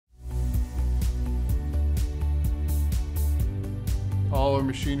all our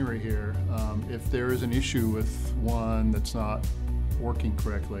machinery here. If there is an issue with one that's not working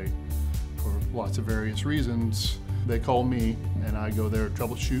correctly for lots of various reasons, they call me and I go there,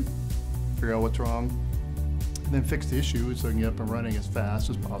 troubleshoot, figure out what's wrong, and then fix the issue so I can get up and running as fast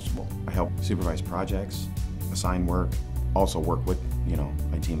as possible. I help supervise projects, assign work, also work with,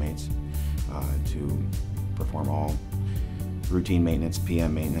 my teammates to perform all routine maintenance,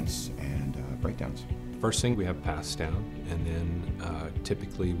 PM maintenance, and breakdowns. First thing, we have pass down, and then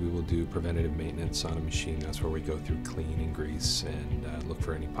typically we will do preventative maintenance on a machine. That's where we go through clean and grease and look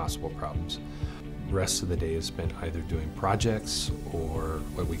for any possible problems. The rest of the day is spent either doing projects or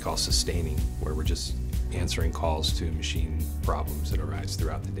what we call sustaining, where we're just answering calls to machine problems that arise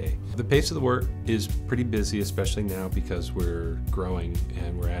throughout the day. The pace of the work is pretty busy, especially now because we're growing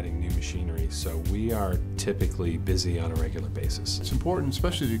and we're adding new machinery, so we are typically busy on a regular basis. It's important,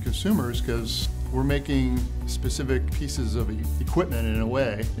 especially to consumers, because we're making specific pieces of equipment in a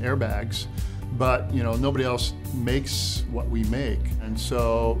way, airbags, but nobody else makes what we make. And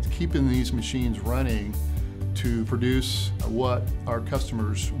so keeping these machines running to produce what our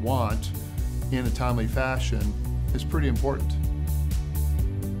customers want in a timely fashion is pretty important.